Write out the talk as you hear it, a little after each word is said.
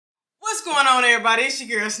What's going on, everybody? It's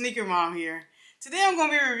your girl SnkrMom here. Today I'm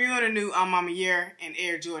going to be reviewing the new A Ma Maniére and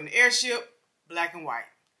Air Jordan Airship black and white.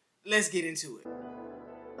 Let's get into it.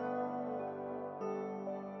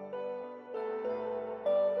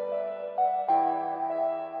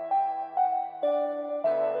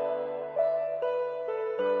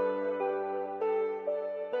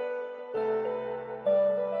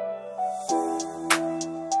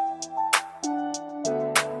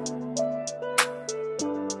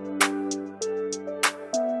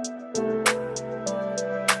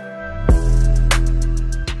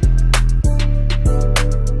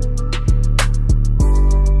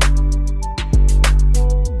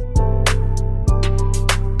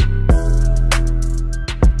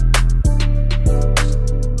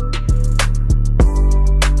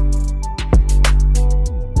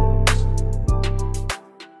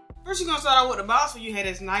 First, you're going to start out with the box where you have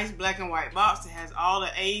this nice black and white box that has all the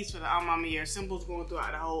A's for the A Ma Maniére symbols going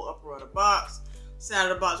throughout the whole upper of the box. Side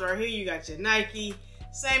of the box right here, you got your Nike.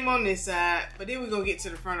 Same on this side, but then we're going to get to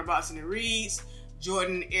the front of the box and it reads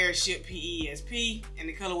Jordan Airship PESP, and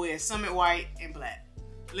the colorway is Summit White and Black.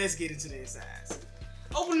 Let's get into the insides.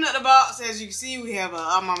 Opening up the box, as you can see, we have a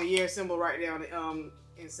A Ma Maniére symbol right there on the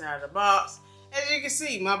inside of the box. As you can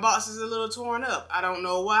see, my box is a little torn up. I don't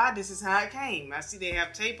know why. This is how it came. I see they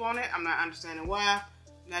have tape on it. I'm not understanding why.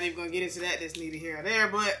 Not even going to get into that. That's neither here or there.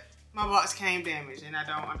 But my box came damaged, and I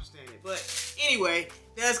don't understand it. But anyway,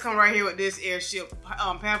 it does come right here with this Airship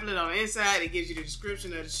pamphlet on the inside. It gives you the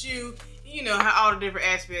description of the shoe. You know, how all the different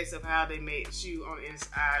aspects of how they made the shoe on the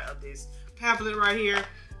inside of this pamphlet right here.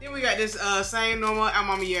 Then we got this same normal A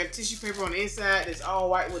Ma Maniére tissue paper on the inside. That's all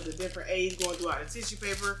white with the different A's going throughout the tissue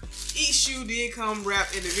paper. Each shoe did come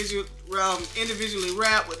wrapped individually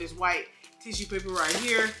wrapped with this white tissue paper right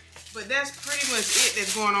here. But that's pretty much it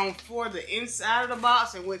that's going on for the inside of the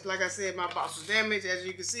box, in which, like I said, my box was damaged, as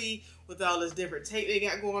you can see, with all this different tape they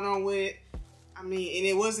got going on with it. I mean, and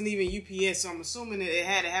it wasn't even UPS, so I'm assuming that it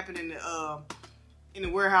had to happen in the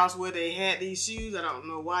warehouse where they had these shoes. I don't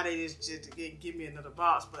know why they just didn't give me another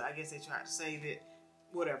box, but I guess they tried to save it,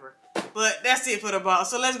 whatever. But that's it for the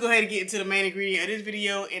box. So let's go ahead and get into the main ingredient of this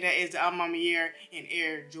video, and that is the A Ma Maniére and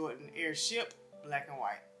Air Jordan Airship black and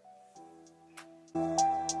white.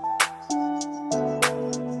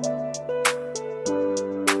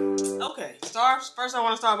 Okay, first I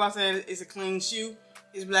want to start by saying it's a clean shoe.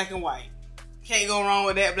 It's black and white. Can't go wrong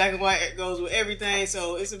with that. Black and white, it goes with everything.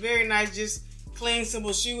 So it's a very nice, just clean,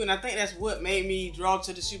 simple shoe, and I think that's what made me draw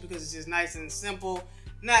to the shoe, because it's just nice and simple.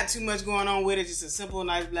 Not too much going on with it. Just a simple,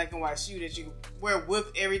 nice black and white shoe that you can wear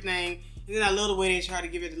with everything. And then I love the way they try to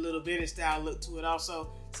give it a little vintage style look to it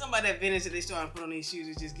also. Something about that vintage that they start to put on these shoes,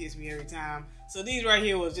 it just gets me every time. So these right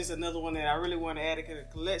here was just another one that I really want to add to the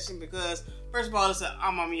collection, because first of all, it's an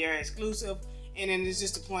A Ma Maniére exclusive. And then it's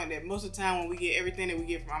just the point that most of the time when we get everything that we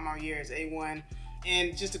get from A Ma Maniére is A1.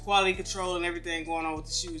 And just the quality control and everything going on with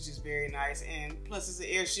the shoe is just very nice. And plus it's an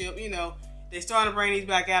Airship, you know, they started to bring these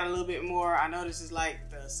back out a little bit more. I know this is like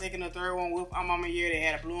the second or third one with A Ma Maniére. They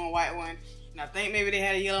had a blue and white one. And I think maybe they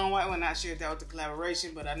had a yellow and white one. Not sure if that was the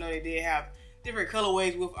collaboration, but I know they did have different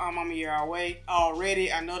colorways with A Ma Maniére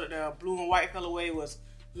already. I know that the blue and white colorway was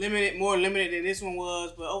limited, more limited than this one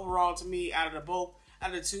was. But overall, to me, out of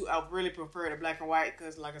the two, I really prefer the black and white,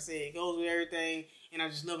 because like I said, it goes with everything, and I'm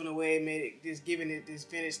just loving the way it made it, just giving it this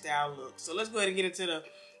vintage style look. So let's go ahead and get into the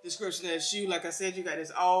description of the shoe. Like I said, you got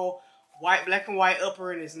this all white, black and white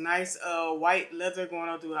upper, and this nice white leather going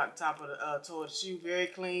on throughout the top of the toe of the shoe. Very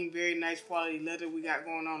clean, very nice quality leather we got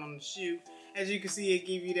going on the shoe. As you can see, it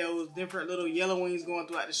gives you those different little yellow wings going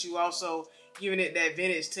throughout the shoe, also giving it that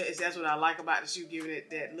vintage touch. That's what I like about the shoe, giving it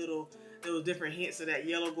that those different hints of that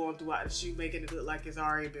yellow going throughout the shoe, making it look like it's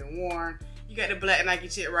already been worn. You got the black Nike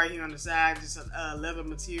check right here on the side, just a leather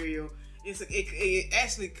material. It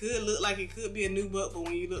actually could look like it could be a nubuck, but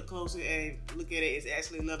when you look closer and look at it, it's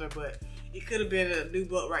actually leather, but it could have been a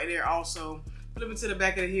nubuck right there also. Flipping to the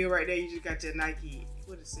back of the heel right there, you just got your Nike,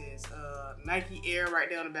 what it says, Nike Air right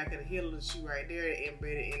there on the back of the heel of the shoe right there,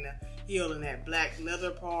 embedded in the heel in that black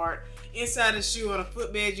leather part. Inside the shoe on the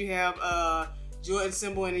footbed, you have Jordan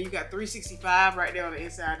symbol, and then you got 365 right there on the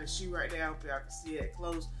inside of the shoe right there. I hope y'all can see that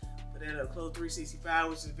close. Put that up close, 365,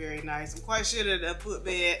 which is very nice. I'm quite sure that the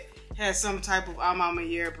footbed has some type of A Ma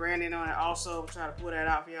Maniére branding on it also. I'm trying to pull that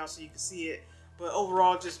out for y'all so you can see it. But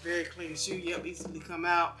overall, just very clean shoe. Yep, easily come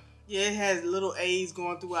out. Yeah, it has little A's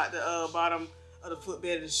going throughout the bottom of the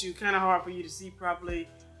footbed of the shoe. Kind of hard for you to see properly.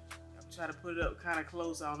 I'm trying to put it up kind of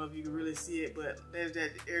close. I don't know if you can really see it, but there's that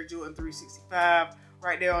Air Jordan 365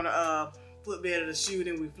 right there on the footbed of the shoe.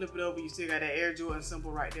 Then we flip it over, you still got that Air Jordan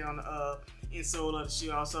symbol right there on the insole of the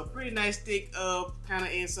shoe. Also, pretty nice thick kind of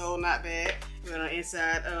insole, not bad. But on the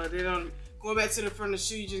inside, then going back to the front of the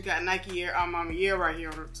shoe, you just got Nike Air A Ma Maniére right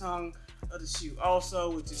here on the tongue of the shoe.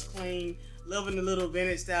 Also, which is clean. Loving the little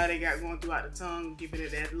vintage style they got going throughout the tongue, giving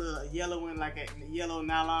it that little yellowing, like a yellow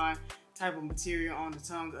nylon type of material on the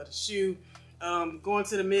tongue of the shoe. Going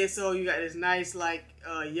to the midsole, you got this nice like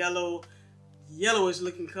yellowish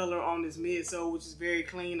looking color on this midsole, which is very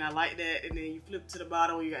clean. I like that. And then you flip to the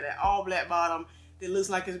bottom, you got that all black bottom that looks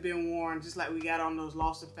like it's been worn, just like we got on those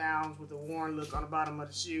Lost and Founds with the worn look on the bottom of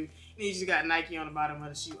the shoe. And you just got Nike on the bottom of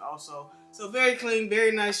the shoe also. So very clean,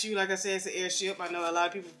 very nice shoe. Like I said, it's an airship. I know a lot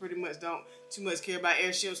of people pretty much don't too much care about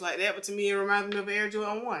airships like that, but to me it reminds me of an Air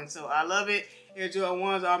Jordan 1. So I love it. Air Jordan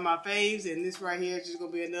 1s are my faves, and this right here is just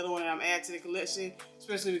going to be another one that I'm adding to the collection,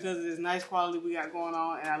 especially because of this nice quality we got going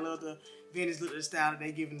on, and I love the vintage look of the style that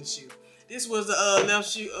they give in the shoe. This was the left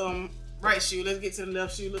shoe, right shoe. Let's get to the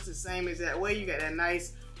left shoe. Looks the same as that way. You got that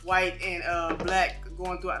nice white and black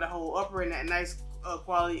going throughout the whole upper, and that nice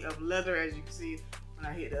quality of leather, as you can see when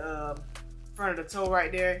I hit the front of the toe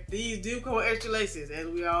right there. These do come with extra laces, as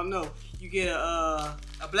we all know. You get a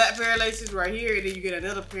black pair of laces right here, and then you get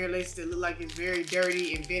another pair of laces that look like it's very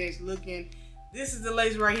dirty and vintage looking. This is the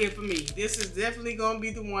lace right here for me. This is definitely going to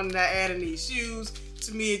be the one that I add in these shoes.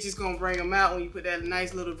 To me, it's just going to bring them out when you put that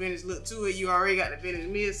nice little vintage look to it. You already got the vintage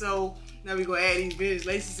midsole. Now we're going to add these vintage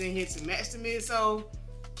laces in here to match the midsole.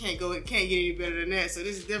 Can't get any better than that. So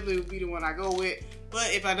this is definitely would be the one I go with.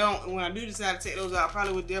 But if I don't, when I do decide to take those out, I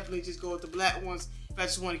probably would definitely just go with the black ones if I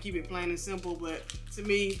just want to keep it plain and simple. But to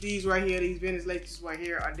me, these right here, these vintage laces right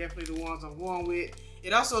here are definitely the ones I'm going with.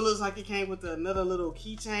 It also looks like it came with another little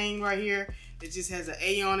keychain right here that just has an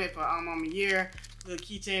A on it for A Ma Maniére. Little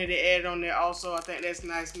keychain that they added on there also. I think that's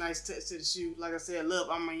nice touch to the shoe. Like I said, I love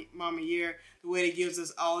A Ma Maniére, the way it gives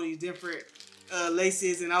us all these different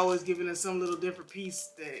laces and always giving us some little different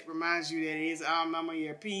piece that reminds you that it is A Ma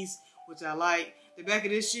Maniére piece, which I like. The back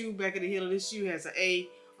of this shoe, back of the heel of this shoe has an A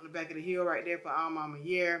on the back of the heel right there for A Ma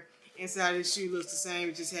Maniére. Inside this shoe looks the same.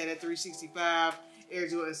 It just had that 365 Air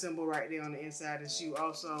Jordan symbol right there on the inside of the shoe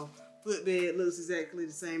also. Footbed looks exactly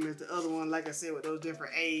the same as the other one, like I said, with those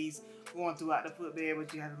different A's going throughout the footbed,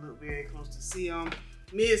 but you have to look very close to see them.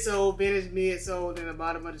 Midsole, vintage midsole, then the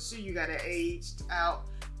bottom of the shoe, you got that aged out,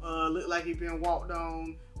 look like it's been walked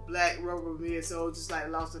on, black rubber midsole, just like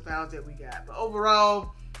Lost and Founds that we got. But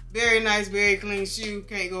overall, very nice, very clean shoe.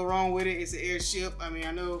 Can't go wrong with it. It's an airship. I mean,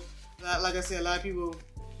 I know, like I said, a lot of people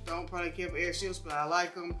don't probably care for airships, but I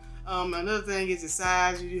like them. Another thing is the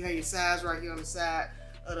size. You do have your size right here on the side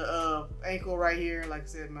of the ankle right here. Like I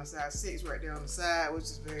said, my size 6 right there on the side, which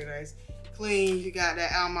is very nice. Clean. You got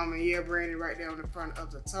that A Ma Maniére branded right there on the front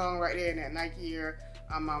of the tongue right there, and that Nike Air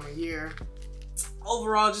A Ma Maniére.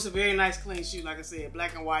 Overall, just a very nice clean shoe. Like I said,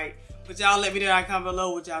 black and white. But y'all let me know down comment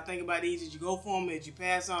below what y'all think about these. Did you go for them? Did you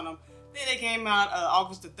pass on them? Then they came out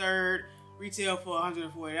August the 3rd. Retail for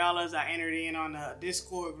 $140. I entered in on the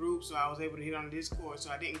Discord group, so I was able to hit on the Discord. So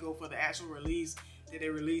I didn't go for the actual release that they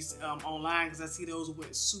released online, because I see those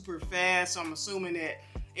went super fast. So I'm assuming that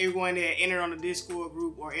everyone that entered on the Discord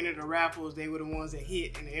group or entered the raffles, they were the ones that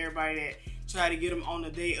hit, and everybody that tried to get them on the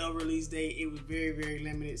day of release date, it was very, very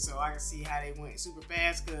limited. So I can see how they went super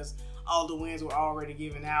fast because all the wins were already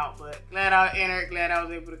given out. But glad I entered, glad I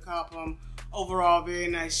was able to cop them. Overall, very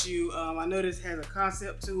nice shoe. I know this has a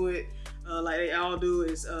concept to it. Like they all do,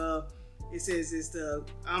 is it says it's the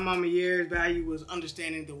A Ma Maniére's value was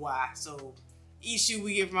understanding the why. So each shoe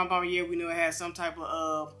we get from A Ma Maniére, we know it has some type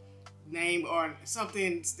of name or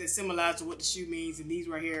something that symbolizes to what the shoe means, and these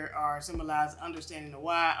right here are symbolized understanding the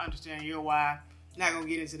why, understanding your why. Not gonna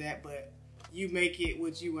get into that, but you make it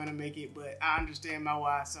what you want to make it, but I understand my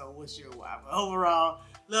why, so what's your why? But overall,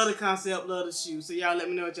 love the concept, love the shoe. So y'all let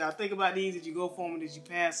me know what y'all think about these. Did you go for them or did you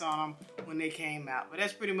pass on them when they came out? But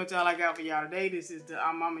that's pretty much all I got for y'all today. This is the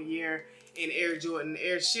A Ma Maniére in Air Jordan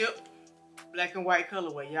Airship, black and white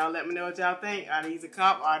colorway. Y'all let me know what y'all think. Are these a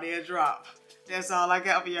cop or are they a drop? That's all I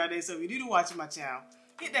got for y'all today. So if you're new to watching my channel,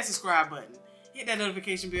 hit that subscribe button. Hit that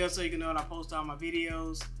notification bell so you can know when I post all my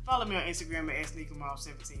videos. Follow me on Instagram at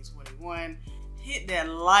SnkrMom1721. Hit that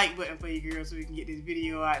like button for you girls so we can get this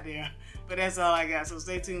video out there. But that's all I got. So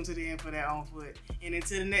stay tuned to the end for that on foot. And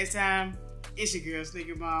until the next time, it's your girl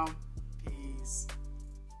SnkrMom. Peace.